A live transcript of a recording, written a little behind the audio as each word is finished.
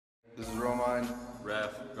This is Romine. Ref,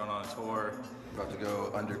 going on a tour. About to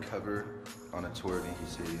go undercover on a tour at Yankee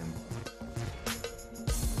Stadium.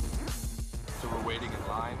 So we're waiting in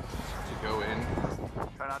line to go in.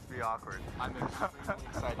 Try not to be awkward. I'm extremely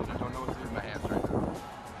excited. I don't know what to do with my hands right now.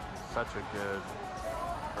 Such a good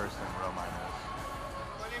person Romine is.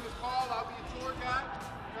 My name is Carl. I'll be your tour guide.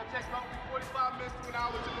 It's going to take roughly 45 minutes to an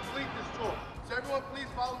hour to complete this tour. So everyone please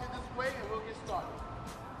follow me this way and we'll get started.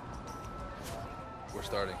 We're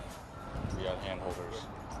starting. We got hand holders.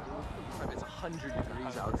 It's 100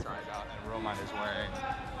 degrees outside. And Romine is wearing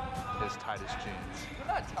his tightest jeans. They're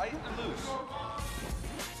not tight, they're loose.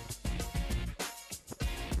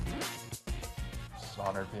 Just an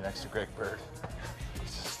honor to be next to Greg Bird.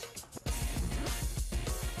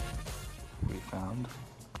 We found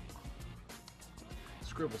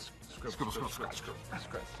Scribble.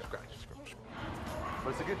 But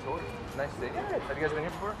it's a good tour. Nice stadium. Have you guys been here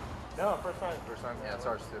before? No, first time. First time? Yeah, it's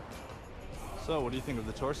ours too. So, what do you think of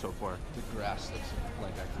the tour so far? The grass looks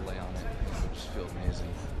like I could lay on it. It would just feel amazing.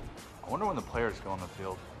 I wonder when the players go on the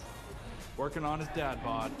field. Working on his dad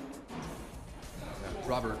bod. Yeah,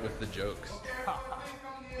 Robert with the jokes.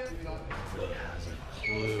 Really has a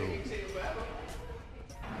clue.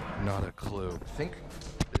 Not a clue. I think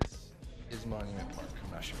this is Monument Park.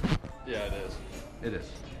 I'm not sure. Yeah, it is. It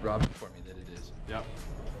is. Rob informed me that it is. Yep.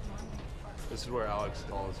 This is where Alex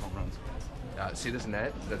hit all his home runs. See this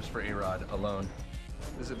net? That's for A-Rod alone.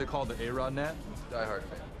 They call it the A-Rod net? Die Hard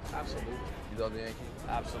fan. Absolutely. You love the Yankees?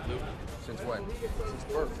 Absolutely. Since when? Since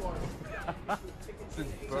birth.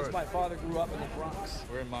 Since my father grew up in the Bronx.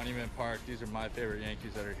 We're in Monument Park. These are my favorite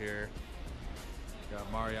Yankees that are here. We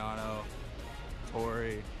got Mariano,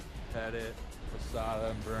 Torrey, Pettit,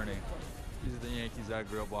 Posada, and Bernie. These are the Yankees I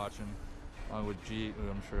grew up watching, along with Jeet, who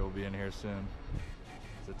I'm sure will be in here soon.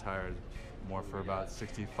 The tire is more for about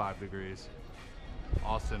 65 degrees.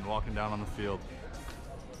 Austin walking down on the field.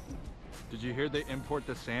 Did you hear they import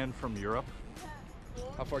the sand from Europe?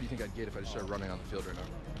 How far do you think I'd get if I just started running on the field right now?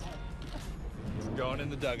 We're going in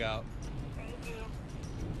the dugout.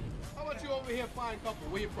 How about you over here, fine couple?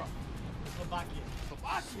 Where you from? Slovakia.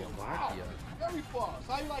 Slovakia? Slovakia. Wow. Very far.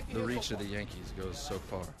 So how you like to The hear reach so of the Yankees goes so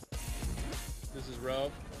far. This is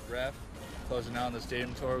Ref, closing out on the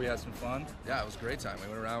stadium tour. We had some fun. Yeah, it was a great time. We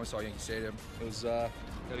went around, we saw Yankee Stadium. It was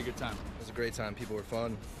Had a good time. It was a great time. People were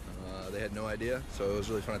fun. They had no idea, so it was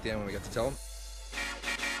really fun at the end when we got to tell them.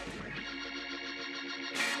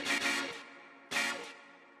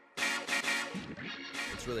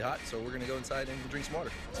 It's really hot, so we're gonna go inside and drink some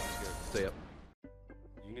water. Sounds good. Stay up.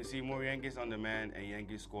 You can see more Yankees on demand and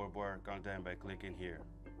Yankees scoreboard content by clicking here.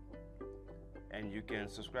 And you can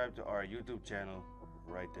subscribe to our YouTube channel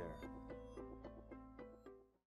right there.